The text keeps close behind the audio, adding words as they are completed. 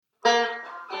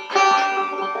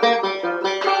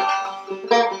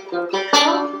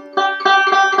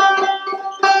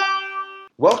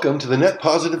Welcome to the Net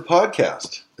Positive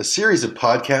Podcast, a series of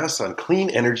podcasts on clean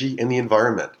energy and the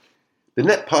environment. The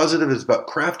Net Positive is about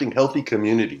crafting healthy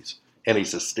communities and a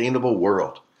sustainable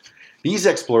world. These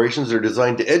explorations are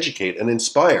designed to educate and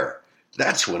inspire.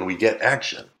 That's when we get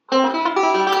action.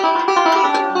 I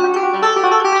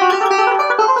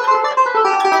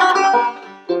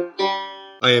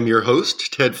am your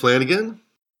host, Ted Flanigan,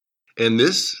 and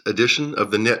this edition of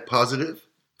the Net Positive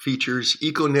features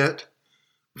EcoNet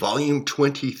Volume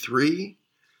 23,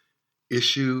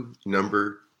 Issue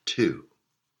Number 2.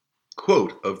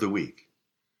 Quote of the week: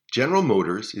 General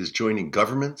Motors is joining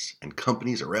governments and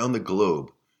companies around the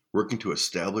globe working to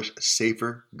establish a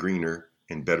safer, greener,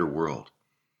 and better world.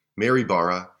 Mary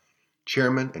Barra,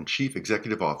 Chairman and Chief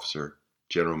Executive Officer,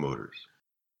 General Motors.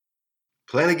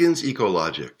 Flanigan's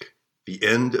Ecologic, the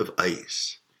end of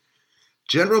ICE.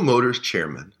 General Motors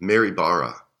Chairman Mary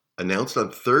Barra announced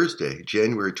on Thursday,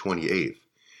 January 28th,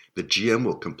 that GM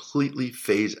will completely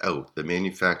phase out the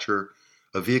manufacture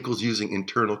of vehicles using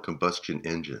internal combustion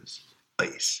engines,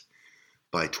 ICE,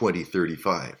 by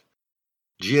 2035.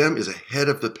 GM is ahead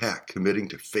of the pack, committing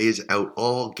to phase out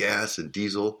all gas and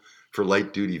diesel for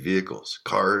light-duty vehicles,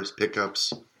 cars,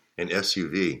 pickups, and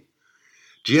SUV.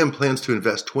 GM plans to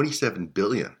invest $27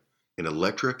 billion in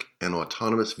electric and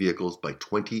autonomous vehicles by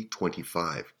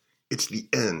 2025. It's the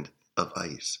end of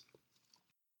ICE.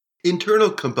 Internal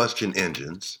combustion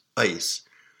engines, ICE,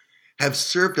 have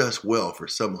served us well for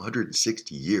some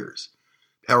 160 years,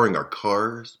 powering our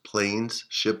cars, planes,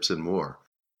 ships, and more.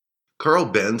 Carl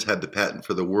Benz had the patent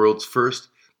for the world's first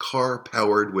car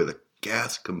powered with a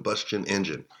gas combustion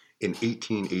engine in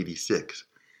 1886.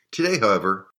 Today,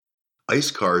 however,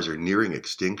 ICE cars are nearing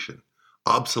extinction.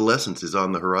 Obsolescence is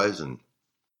on the horizon.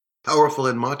 Powerful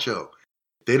and macho,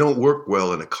 they don't work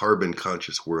well in a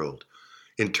carbon-conscious world.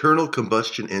 Internal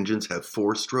combustion engines have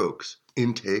 4 strokes: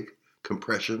 intake,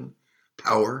 compression,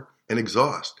 power, and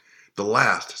exhaust. The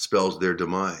last spells their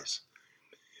demise.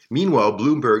 Meanwhile,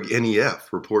 Bloomberg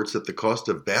NEF reports that the cost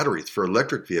of batteries for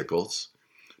electric vehicles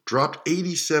dropped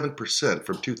 87%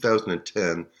 from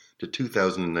 2010 to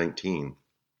 2019.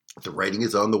 The writing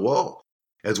is on the wall,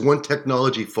 as one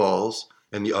technology falls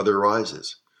and the other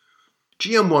rises.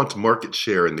 GM wants market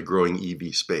share in the growing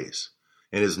EV space,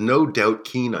 and is no doubt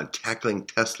keen on tackling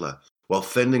Tesla while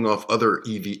fending off other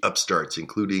EV upstarts,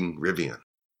 including Rivian.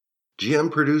 GM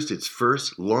produced its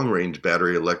first long-range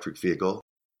battery electric vehicle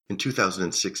in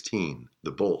 2016,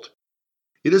 the Bolt.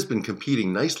 It has been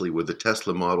competing nicely with the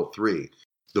Tesla Model 3,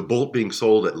 the Bolt being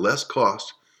sold at less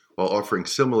cost while offering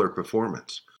similar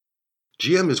performance.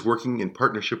 GM is working in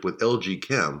partnership with LG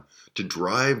Chem to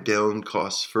drive down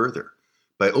costs further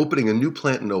by opening a new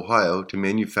plant in Ohio to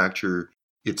manufacture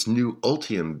its new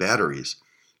Ultium batteries.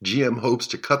 GM hopes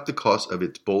to cut the cost of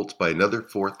its Bolts by another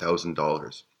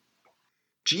 $4,000.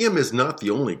 GM is not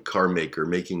the only car maker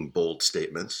making bold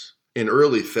statements. In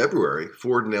early February,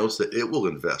 Ford announced that it will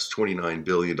invest $29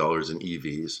 billion in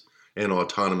EVs and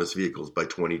autonomous vehicles by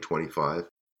 2025.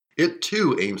 It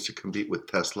too aims to compete with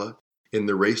Tesla in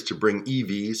the race to bring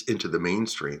EVs into the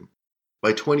mainstream.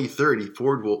 By 2030,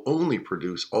 Ford will only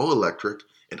produce all-electric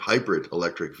and hybrid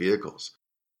electric vehicles.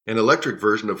 An electric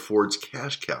version of Ford's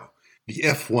cash cow, the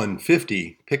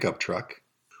F-150 pickup truck,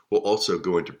 will also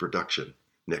go into production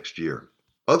next year.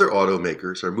 Other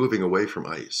automakers are moving away from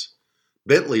ICE.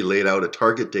 Bentley laid out a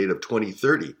target date of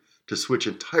 2030 to switch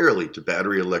entirely to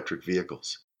battery electric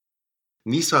vehicles.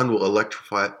 Nissan will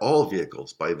electrify all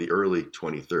vehicles by the early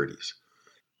 2030s.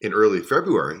 In early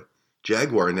February,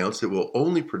 Jaguar announced it will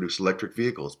only produce electric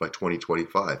vehicles by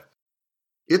 2025.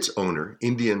 Its owner,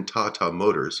 Indian Tata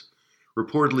Motors,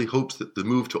 reportedly hopes that the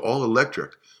move to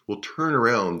all-electric will turn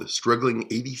around the struggling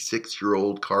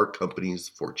 86-year-old car company's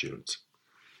fortunes.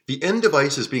 The end of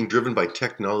ICE is being driven by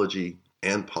technology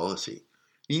and policy.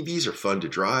 EVs are fun to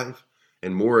drive,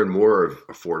 and more are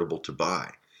affordable to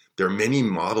buy. There are many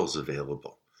models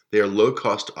available. They are low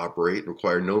cost to operate and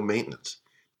require no maintenance.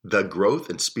 The growth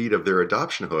and speed of their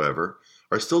adoption, however,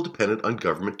 are still dependent on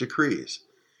government decrees.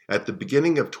 At the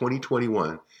beginning of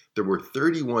 2021, there were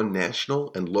 31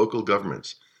 national and local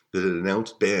governments that had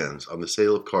announced bans on the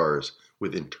sale of cars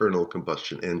with internal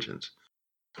combustion engines.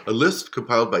 A list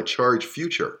compiled by Charge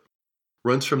Future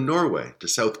runs from Norway to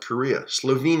South Korea,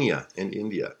 Slovenia, and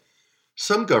India.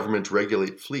 Some governments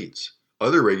regulate fleets.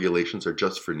 Other regulations are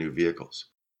just for new vehicles.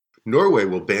 Norway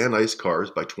will ban ICE cars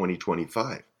by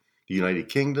 2025. The United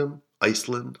Kingdom,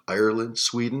 Iceland, Ireland,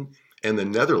 Sweden, and the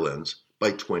Netherlands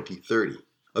by 2030.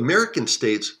 American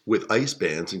states with ICE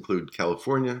bans include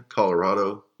California,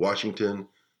 Colorado, Washington,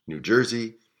 New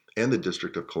Jersey, and the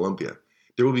District of Columbia.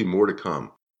 There will be more to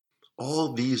come.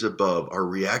 All these above are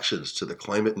reactions to the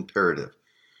climate imperative.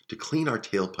 to clean our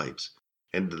tailpipes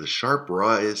and to the sharp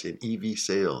rise in EV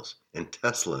sales and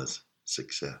Tesla's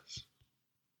success.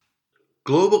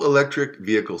 Global electric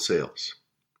vehicle sales.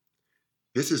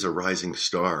 This is a rising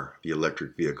star, the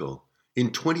electric vehicle.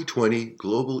 In 2020,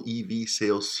 global EV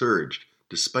sales surged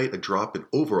despite a drop in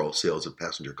overall sales of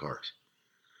passenger cars.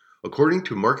 According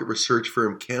to market research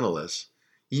firm Canalys,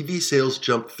 EV sales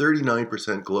jumped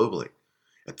 39% globally.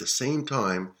 At the same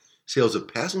time, sales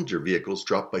of passenger vehicles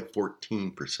dropped by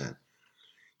 14%.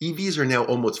 EVs are now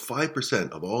almost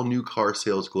 5% of all new car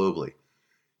sales globally.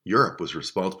 Europe was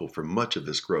responsible for much of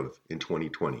this growth in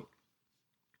 2020.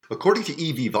 According to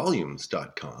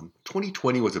evvolumes.com,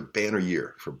 2020 was a banner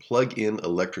year for plug-in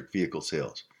electric vehicle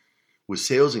sales, with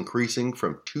sales increasing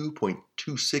from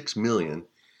 2.26 million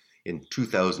in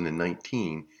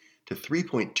 2019 to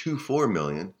 3.24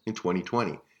 million in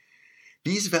 2020.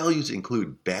 These values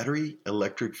include battery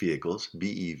electric vehicles,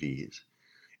 BEVs,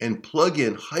 and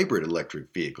plug-in hybrid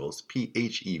electric vehicles,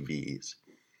 PHEVs.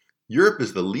 Europe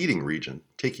is the leading region,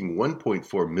 taking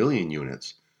 1.4 million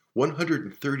units,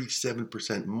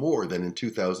 137% more than in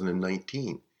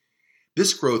 2019.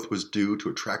 This growth was due to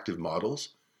attractive models,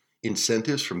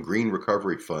 incentives from green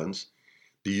recovery funds,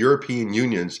 the European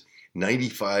Union's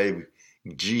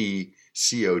 95G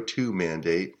CO2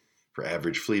 mandate for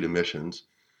average fleet emissions,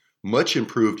 much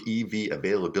improved EV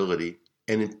availability,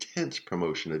 and intense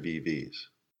promotion of EVs.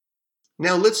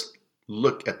 Now let's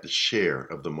look at the share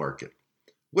of the market.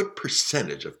 What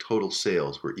percentage of total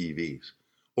sales were EVs?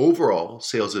 Overall,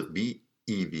 sales of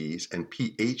BEVs and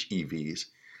PHEVs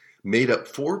made up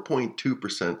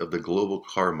 4.2% of the global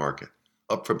car market,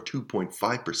 up from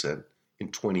 2.5%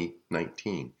 in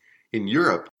 2019. In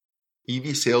Europe,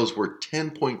 EV sales were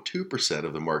 10.2%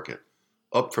 of the market,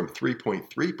 up from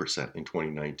 3.3% in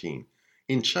 2019.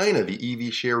 In China, the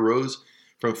EV share rose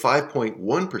from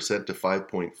 5.1% to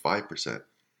 5.5%.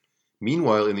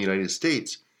 Meanwhile, in the United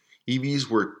States, EVs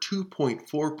were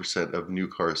 2.4% of new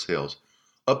car sales,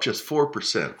 up just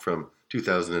 4% from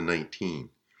 2019.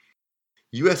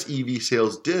 U.S. EV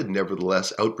sales did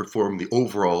nevertheless outperform the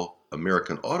overall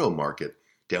American auto market,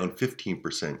 down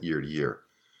 15% year to year.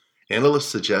 Analysts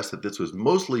suggest that this was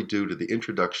mostly due to the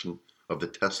introduction of the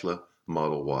Tesla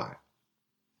Model Y.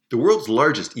 The world's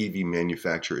largest EV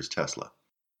manufacturer is Tesla.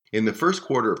 In the first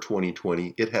quarter of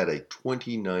 2020, it had a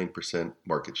 29%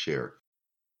 market share.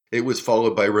 It was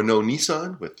followed by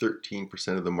Renault-Nissan with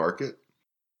 13% of the market,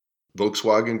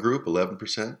 Volkswagen Group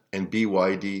 11%, and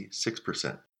BYD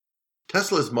 6%.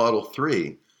 Tesla's Model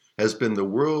 3 has been the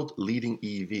world-leading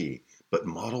EV, but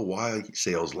Model Y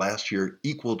sales last year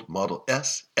equaled Model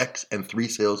S, X, and 3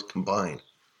 sales combined.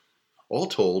 All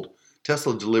told,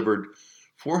 Tesla delivered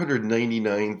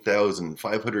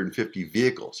 499,550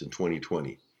 vehicles in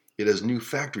 2020. It has new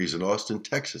factories in Austin,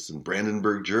 Texas, and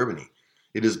Brandenburg, Germany.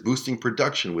 It is boosting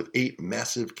production with 8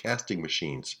 massive casting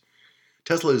machines.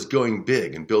 Tesla is going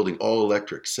big and building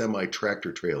all-electric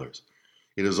semi-tractor trailers.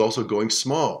 It is also going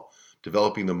small,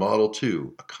 developing the Model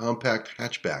 2, a compact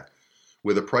hatchback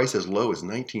with a price as low as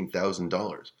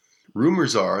 $19,000.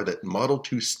 Rumors are that Model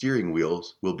 2 steering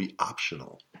wheels will be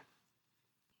optional.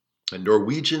 A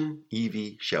Norwegian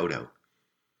EV shout-out.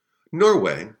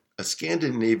 Norway, a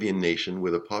Scandinavian nation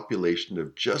with a population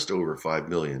of just over 5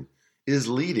 million, is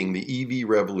leading the EV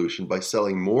revolution by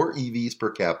selling more EVs per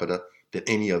capita than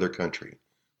any other country.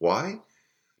 Why?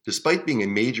 Despite being a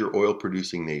major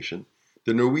oil-producing nation,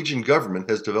 the Norwegian government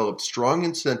has developed strong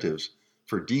incentives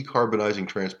for decarbonizing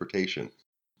transportation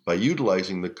by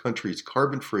utilizing the country's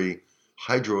carbon-free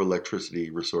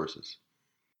hydroelectricity resources.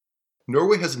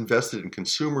 Norway has invested in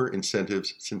consumer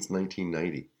incentives since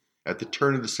 1990. At the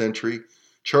turn of the century,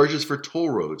 charges for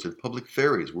toll roads and public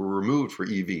ferries were removed for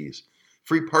EVs.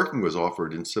 Free parking was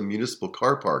offered in some municipal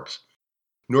car parks.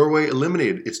 Norway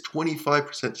eliminated its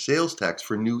 25% sales tax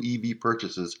for new EV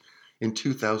purchases in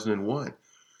 2001.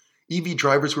 EV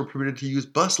drivers were permitted to use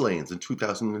bus lanes in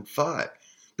 2005.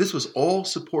 This was all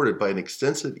supported by an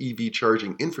extensive EV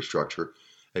charging infrastructure,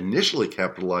 initially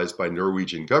capitalized by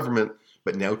Norwegian government,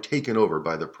 but now taken over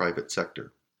by the private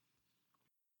sector.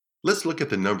 Let's look at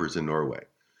the numbers in Norway.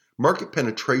 Market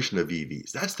penetration of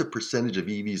EVs, that's the percentage of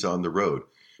EVs on the road,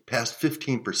 passed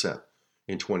 15%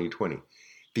 in 2020.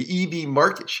 The EV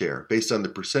market share, based on the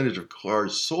percentage of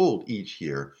cars sold each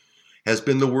year, has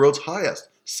been the world's highest,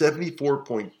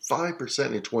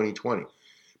 74.5% in 2020.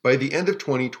 By the end of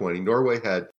 2020, Norway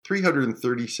had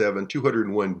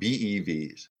 337,201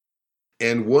 BEVs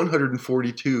and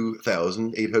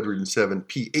 142,807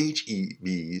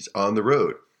 PHEVs on the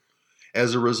road.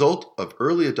 As a result of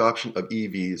early adoption of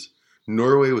EVs,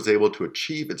 Norway was able to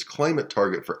achieve its climate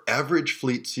target for average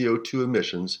fleet CO2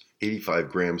 emissions, 85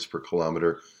 grams per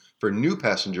kilometer, for new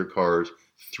passenger cars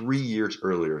 3 years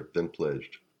earlier than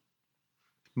pledged.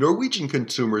 Norwegian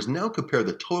consumers now compare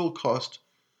the total cost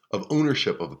of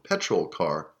ownership of a petrol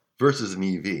car versus an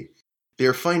EV. They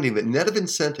are finding that net of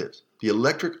incentives, the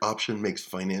electric option makes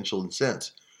financial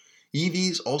sense.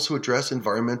 EVs also address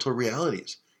environmental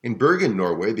realities. In Bergen,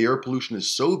 Norway, the air pollution is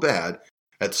so bad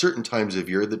at certain times of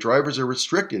year that drivers are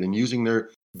restricted in using their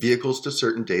vehicles to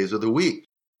certain days of the week.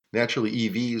 Naturally,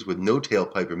 EVs with no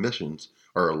tailpipe emissions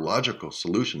are a logical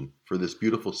solution for this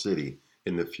beautiful city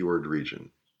in the fjord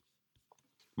region.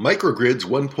 Microgrids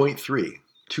 1.3,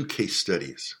 2 case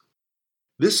studies.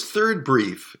 This third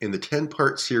brief in the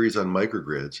 10-part series on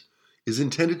microgrids is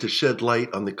intended to shed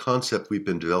light on the concept we've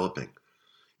been developing.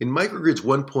 In Microgrids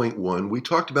 1.1, we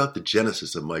talked about the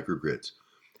genesis of microgrids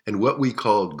and what we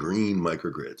called green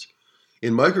microgrids.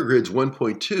 In Microgrids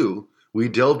 1.2, we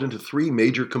delved into 3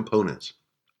 major components.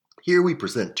 Here we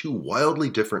present 2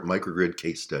 wildly different microgrid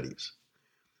case studies.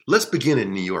 Let's begin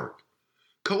in New York.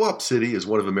 Co-op City is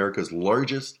one of America's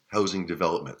largest housing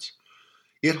developments.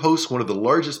 It hosts one of the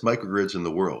largest microgrids in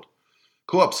the world.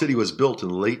 Co-op City was built in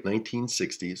the late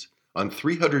 1960s on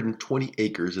 320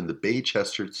 acres in the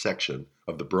Baychester section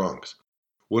of the Bronx,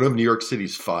 one of New York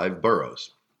City's 5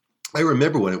 boroughs. I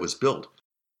remember when it was built.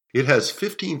 It has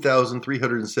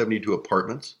 15,372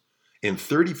 apartments and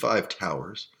 35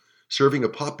 towers, serving a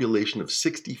population of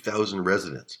 60,000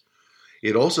 residents.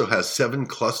 It also has 7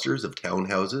 clusters of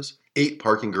townhouses, 8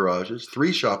 parking garages,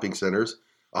 3 shopping centers,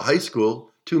 a high school,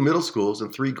 2 middle schools,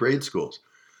 and 3 grade schools.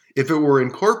 If it were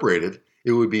incorporated,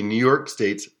 it would be New York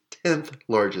State's 10th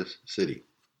largest city.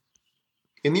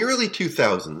 In the early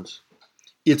 2000s,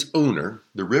 its owner,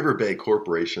 the River Bay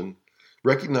Corporation,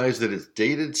 recognized that its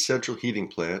dated central heating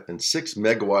plant and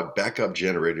 6-megawatt backup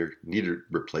generator needed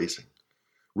replacing.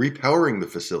 Repowering the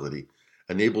facility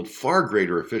enabled far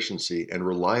greater efficiency and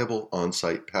reliable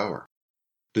on-site power.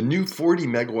 The new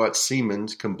 40-megawatt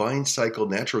Siemens combined cycle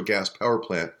natural gas power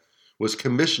plant was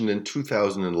commissioned in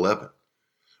 2011.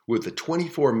 With a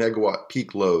 24-megawatt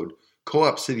peak load,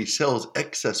 Co-op City sells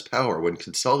excess power when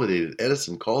Consolidated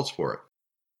Edison calls for it.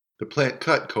 The plant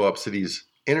cut Co-op City's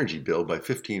energy bill by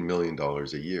 $15 million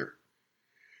a year.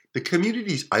 The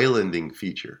community's islanding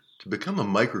feature, to become a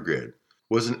microgrid,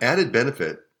 was an added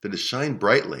benefit that has shined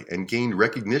brightly and gained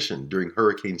recognition during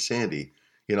Hurricane Sandy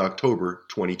in October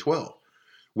 2012.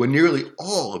 When nearly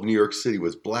all of New York City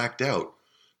was blacked out,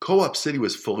 Co-op City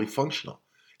was fully functional.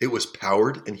 It was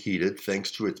powered and heated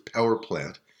thanks to its power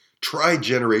plant,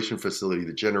 tri-generation facility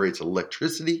that generates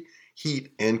electricity,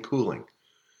 heat, and cooling.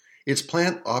 Its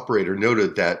plant operator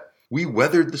noted that we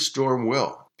weathered the storm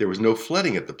well. There was no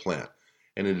flooding at the plant,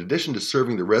 and in addition to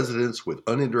serving the residents with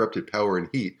uninterrupted power and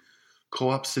heat,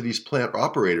 Co-op City's plant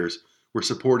operators were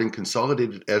supporting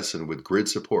Consolidated Edison with grid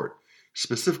support,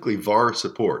 specifically VAR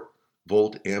support,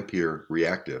 volt ampere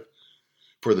reactive,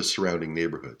 for the surrounding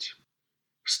neighborhoods.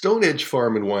 Stone Edge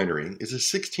Farm and Winery is a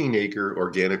 16-acre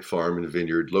organic farm and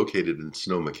vineyard located in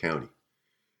Sonoma County.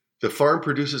 The farm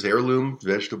produces heirloom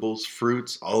vegetables,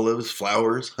 fruits, olives,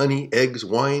 flowers, honey, eggs,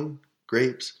 wine,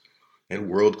 grapes, and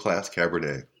world-class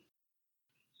Cabernet.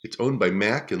 It's owned by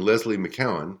Mac and Leslie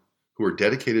McCowan, who are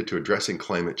dedicated to addressing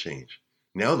climate change.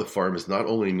 Now the farm is not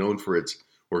only known for its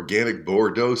organic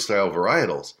Bordeaux-style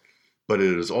varietals, but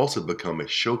it has also become a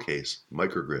showcase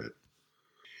microgrid.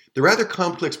 The rather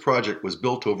complex project was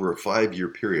built over a 5-year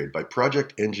period by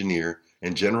project engineer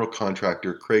and general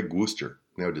contractor Craig Wooster,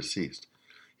 now deceased.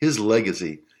 His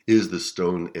legacy is the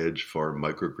Stone Edge Farm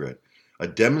microgrid, a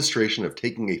demonstration of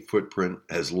taking a footprint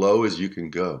as low as you can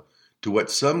go to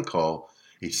what some call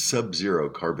a sub-zero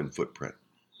carbon footprint.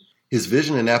 His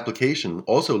vision and application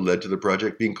also led to the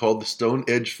project being called the Stone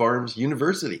Edge Farms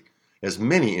University, as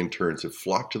many interns have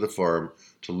flocked to the farm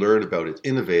to learn about its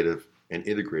innovative and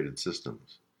integrated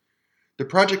systems. The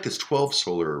project has 12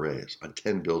 solar arrays on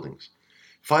 10 buildings,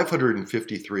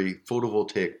 553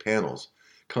 photovoltaic panels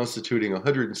constituting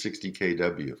 160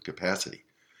 kW of capacity.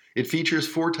 It features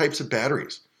 4 types of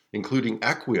batteries, including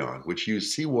Aqueon, which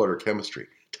use seawater chemistry,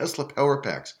 Tesla power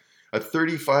packs, a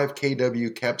 35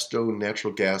 kW capstone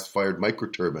natural gas-fired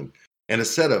microturbine, and a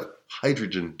set of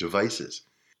hydrogen devices.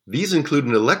 These include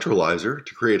an electrolyzer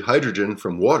to create hydrogen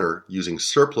from water using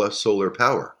surplus solar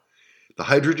power. The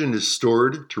hydrogen is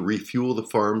stored to refuel the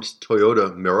farm's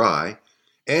Toyota Mirai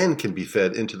and can be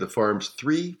fed into the farm's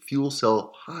 3 fuel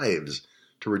cell hives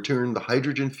to return the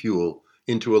hydrogen fuel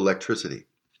into electricity.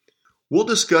 We'll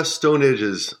discuss Stone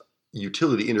Edge's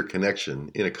utility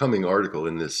interconnection in a coming article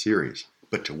in this series,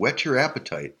 but to whet your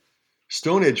appetite,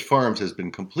 Stone Edge Farms has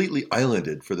been completely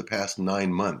islanded for the past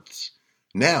 9 months.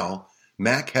 Now,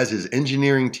 Mac has his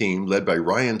engineering team led by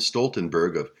Ryan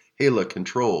Stoltenberg of Hala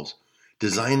Controls,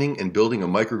 designing and building a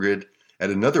microgrid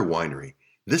at another winery,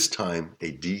 this time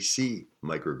a DC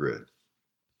microgrid.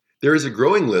 There is a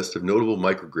growing list of notable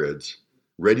microgrids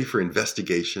ready for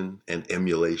investigation and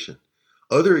emulation.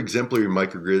 Other exemplary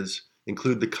microgrids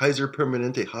include the Kaiser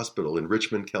Permanente Hospital in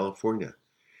Richmond, California,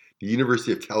 the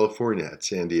University of California at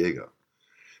San Diego,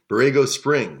 Borrego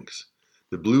Springs,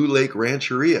 the Blue Lake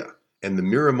Rancheria, and the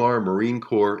Miramar Marine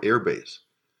Corps Air Base.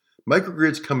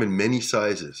 Microgrids come in many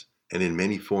sizes and in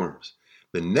many forms.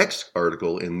 The next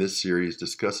article in this series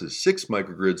discusses 6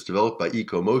 microgrids developed by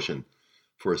EcoMotion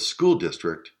for a school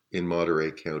district in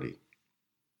Monterey County.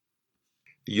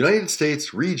 The United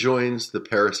States rejoins the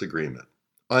Paris Agreement.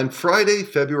 On Friday,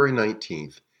 February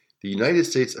 19th, the United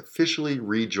States officially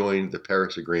rejoined the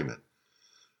Paris Agreement.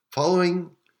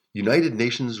 Following United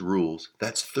Nations rules,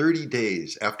 that's 30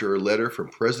 days after a letter from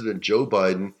President Joe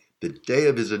Biden the day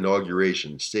of his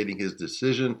inauguration stating his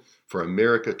decision for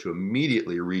America to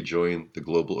immediately rejoin the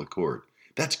global accord.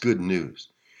 That's good news,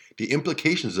 the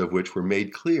implications of which were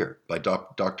made clear by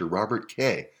Dr. Robert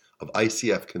Kay of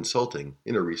ICF Consulting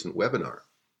in a recent webinar.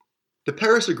 The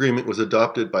Paris Agreement was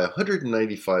adopted by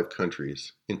 195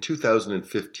 countries in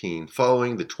 2015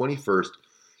 following the 21st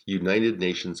United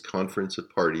Nations Conference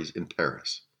of Parties in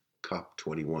Paris,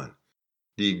 COP21.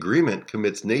 The agreement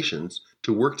commits nations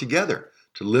to work together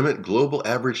to limit global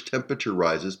average temperature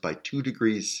rises by 2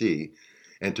 degrees C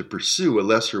and to pursue a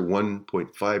lesser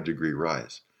 1.5 degree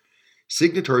rise.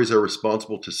 Signatories are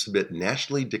responsible to submit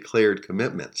nationally declared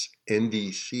commitments,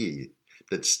 NDC,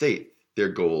 that state their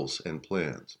goals and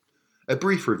plans. A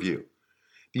brief review.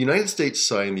 The United States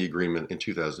signed the agreement in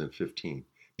 2015.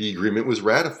 The agreement was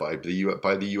ratified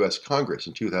by the U.S. Congress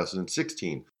in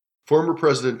 2016. Former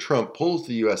President Trump pulls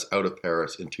the U.S. out of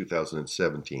Paris in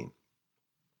 2017.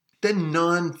 Then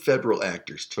non-federal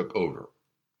actors took over.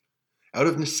 Out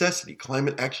of necessity,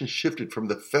 climate action shifted from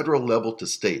the federal level to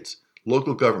states,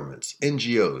 local governments,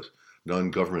 NGOs,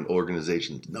 non-government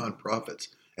organizations, nonprofits,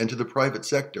 and to the private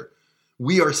sector.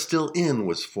 We Are Still In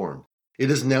was formed.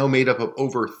 It is now made up of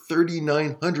over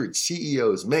 3,900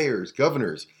 CEOs, mayors,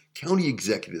 governors, county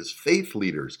executives, faith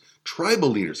leaders, tribal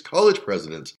leaders, college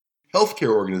presidents, healthcare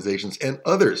organizations, and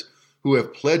others who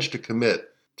have pledged to commit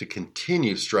to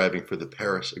continue striving for the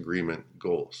Paris Agreement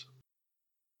goals.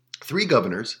 3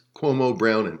 governors, Cuomo,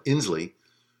 Brown, and Inslee,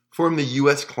 formed the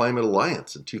U.S. Climate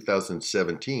Alliance in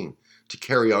 2017 to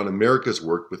carry on America's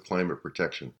work with climate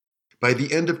protection. By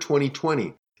the end of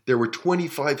 2020, there were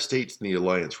 25 states in the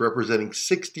alliance, representing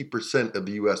 60% of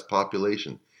the U.S.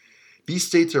 population. These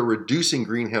states are reducing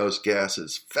greenhouse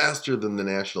gases faster than the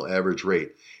national average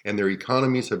rate, and their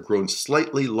economies have grown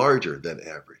slightly larger than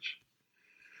average.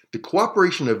 The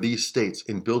cooperation of these states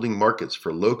in building markets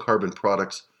for low-carbon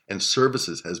products and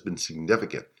services has been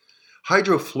significant.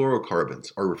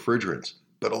 Hydrofluorocarbons are refrigerants,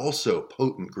 but also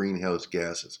potent greenhouse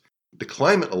gases. The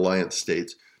Climate Alliance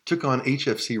states took on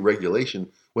HFC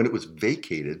regulation when it was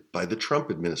vacated by the Trump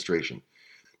administration.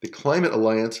 The Climate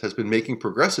Alliance has been making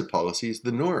progressive policies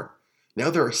the norm. Now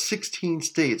there are 16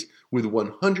 states with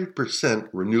 100%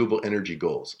 renewable energy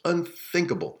goals,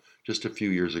 unthinkable just a few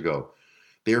years ago.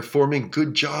 They are forming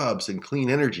good jobs in clean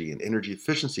energy and energy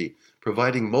efficiency,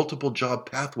 providing multiple job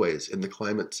pathways in the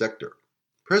climate sector.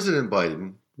 President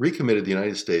Biden recommitted the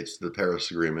United States to the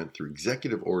Paris Agreement through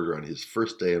executive order on his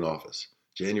first day in office,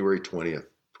 January 20th,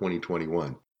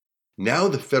 2021. Now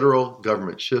the federal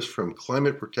government shifts from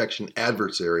climate protection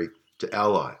adversary to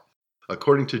ally.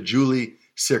 According to Julie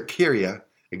Cerqueira,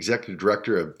 Executive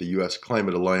Director of the U.S.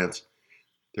 Climate Alliance,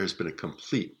 there's been a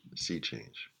complete sea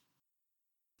change.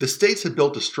 The states have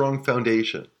built a strong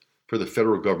foundation for the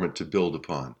federal government to build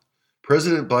upon.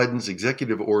 President Biden's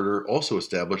executive order also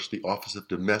established the Office of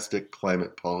Domestic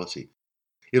Climate Policy.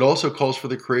 It also calls for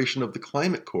the creation of the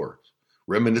Climate Corps,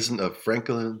 reminiscent of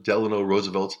Franklin Delano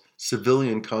Roosevelt's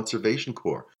Civilian Conservation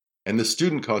Corps and the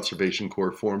Student Conservation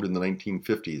Corps formed in the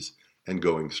 1950s and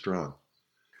going strong.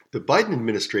 The Biden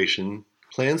administration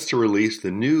plans to release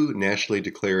the new nationally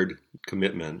declared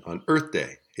commitment on Earth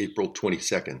Day, April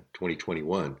 22nd,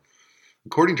 2021.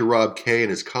 According to Rob Kay and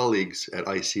his colleagues at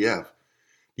ICF,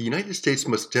 the United States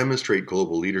must demonstrate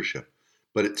global leadership,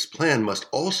 but its plan must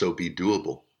also be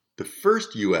doable. The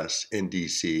first U.S.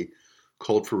 NDC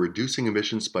called for reducing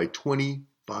emissions by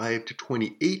 25 to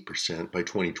 28% by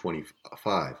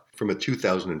 2025 from a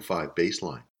 2005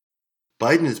 baseline.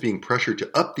 Biden is being pressured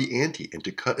to up the ante and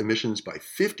to cut emissions by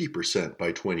 50%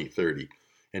 by 2030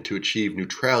 and to achieve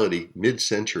neutrality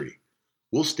mid-century.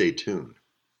 We'll stay tuned.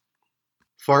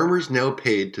 Farmers now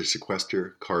paid to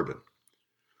sequester carbon.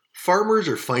 Farmers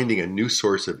are finding a new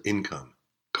source of income,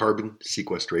 carbon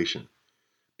sequestration.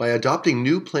 By adopting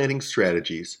new planting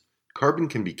strategies, carbon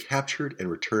can be captured and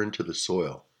returned to the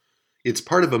soil. It's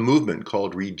part of a movement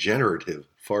called regenerative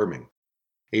farming.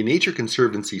 A Nature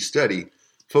Conservancy study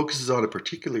focuses on a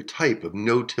particular type of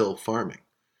no-till farming.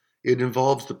 It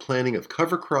involves the planting of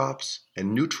cover crops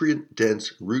and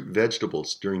nutrient-dense root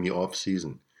vegetables during the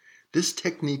off-season. This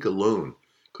technique alone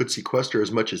could sequester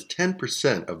as much as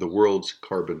 10% of the world's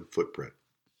carbon footprint.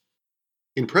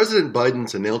 In President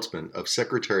Biden's announcement of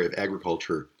Secretary of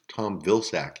Agriculture Tom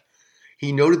Vilsack,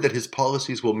 he noted that his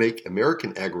policies will make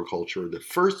American agriculture the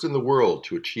first in the world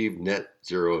to achieve net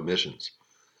zero emissions.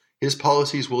 His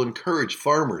policies will encourage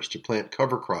farmers to plant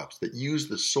cover crops that use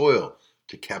the soil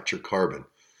to capture carbon.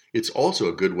 It's also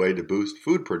a good way to boost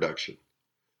food production.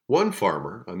 One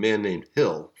farmer, a man named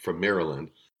Hill from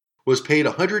Maryland, was paid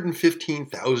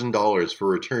 $115,000 for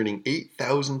returning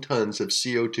 8,000 tons of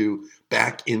CO2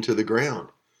 back into the ground.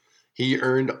 He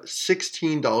earned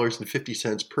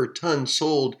 $16.50 per ton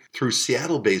sold through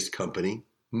Seattle-based company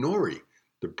Norway,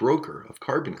 the broker of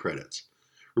carbon credits.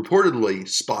 Reportedly,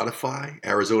 Spotify,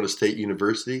 Arizona State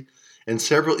University, and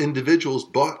several individuals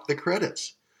bought the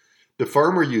credits. The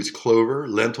farmer used clover,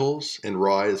 lentils, and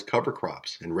rye as cover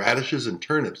crops, and radishes and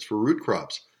turnips for root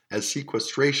crops as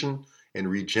sequestration and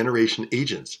regeneration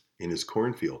agents in his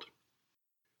cornfield.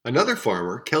 Another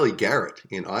farmer, Kelly Garrett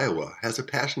in Iowa, has a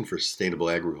passion for sustainable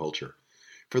agriculture.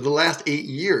 For the last 8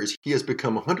 years, he has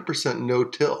become 100%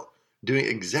 no-till, doing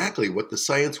exactly what the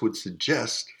science would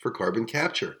suggest for carbon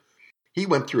capture. He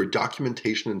went through a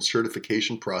documentation and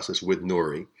certification process with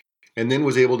Norway, and then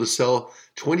was able to sell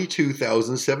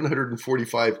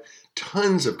 22,745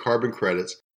 tons of carbon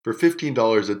credits for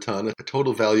 $15 a ton, a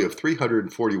total value of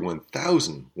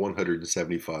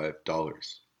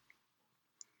 $341,175.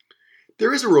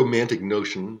 There is a romantic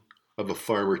notion of a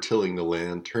farmer tilling the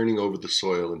land, turning over the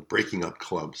soil, and breaking up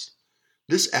clumps.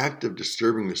 This act of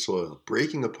disturbing the soil,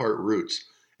 breaking apart roots,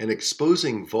 and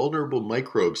exposing vulnerable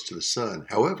microbes to the sun,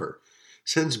 however,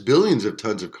 sends billions of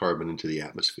tons of carbon into the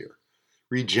atmosphere.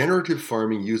 Regenerative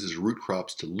farming uses root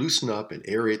crops to loosen up and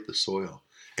aerate the soil,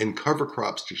 and cover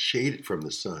crops to shade it from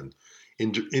the sun,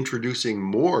 introducing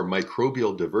more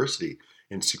microbial diversity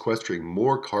and sequestering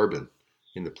more carbon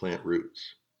in the plant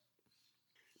roots.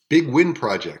 Big wind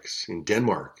projects in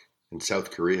Denmark and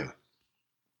South Korea.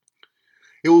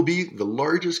 It will be the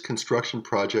largest construction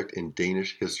project in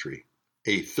Danish history,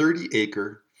 a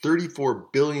 30-acre,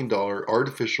 $34 billion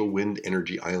artificial wind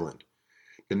energy island.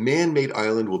 The man-made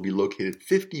island will be located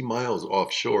 50 miles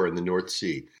offshore in the North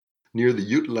Sea, near the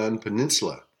Jutland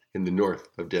Peninsula in the north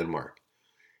of Denmark.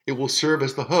 It will serve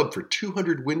as the hub for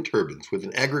 200 wind turbines with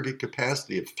an aggregate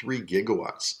capacity of 3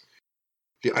 gigawatts.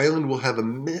 The island will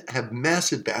have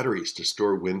massive batteries to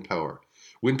store wind power.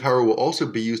 Wind power will also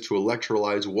be used to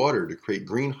electrolyze water to create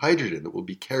green hydrogen that will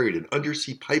be carried in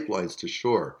undersea pipelines to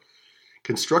shore.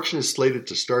 Construction is slated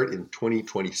to start in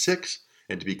 2026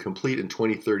 and to be complete in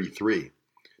 2033.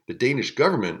 The Danish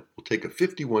government will take a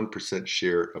 51%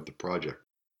 share of the project.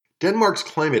 Denmark's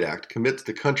Climate Act commits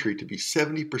the country to be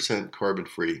 70%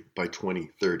 carbon-free by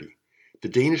 2030. The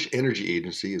Danish Energy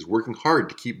Agency is working hard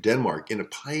to keep Denmark in a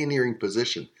pioneering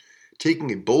position,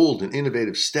 taking a bold and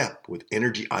innovative step with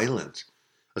energy islands.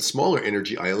 A smaller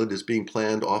energy island is being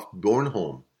planned off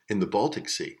Bornholm in the Baltic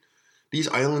Sea. These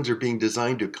islands are being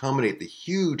designed to accommodate the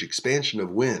huge expansion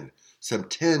of wind, some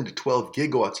 10 to 12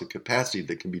 gigawatts of capacity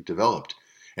that can be developed,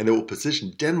 and that will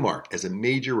position Denmark as a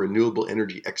major renewable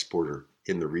energy exporter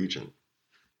in the region.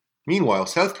 Meanwhile,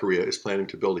 South Korea is planning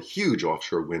to build a huge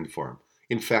offshore wind farm.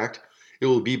 In fact, it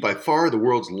will be by far the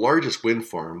world's largest wind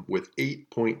farm with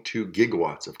 8.2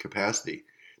 gigawatts of capacity.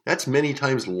 That's many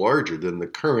times larger than the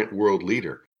current world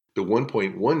leader, the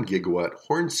 1.1 gigawatt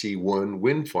Hornsea 1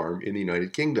 wind farm in the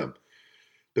United Kingdom.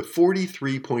 The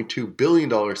 $43.2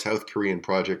 billion South Korean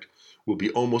project will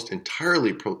be almost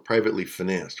entirely privately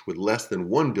financed, with less than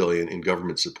 $1 billion in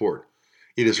government support.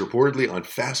 It is reportedly on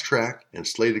fast track and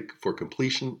slated for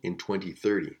completion in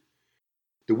 2030.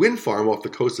 The wind farm off the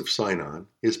coast of Saigon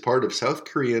is part of South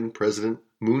Korean President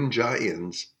Moon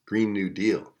Jae-in's Green New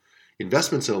Deal.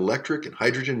 Investments in electric and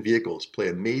hydrogen vehicles play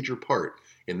a major part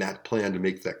in that plan to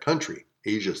make that country,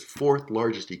 Asia's fourth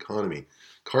largest economy,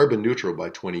 carbon neutral by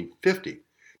 2050.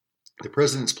 The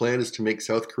president's plan is to make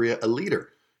South Korea a leader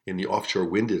in the offshore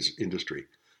wind industry.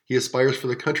 He aspires for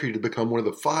the country to become one of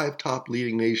the 5 top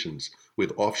leading nations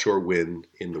with offshore wind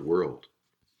in the world.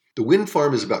 The wind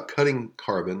farm is about cutting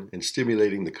carbon and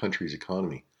stimulating the country's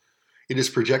economy. It is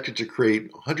projected to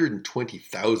create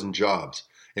 120,000 jobs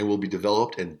and will be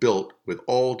developed and built with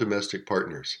all domestic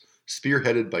partners,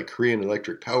 spearheaded by Korean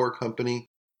Electric Power Company,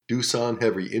 Doosan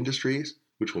Heavy Industries,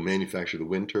 which will manufacture the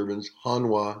wind turbines,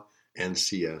 Hanwha, and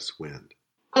CS Wind.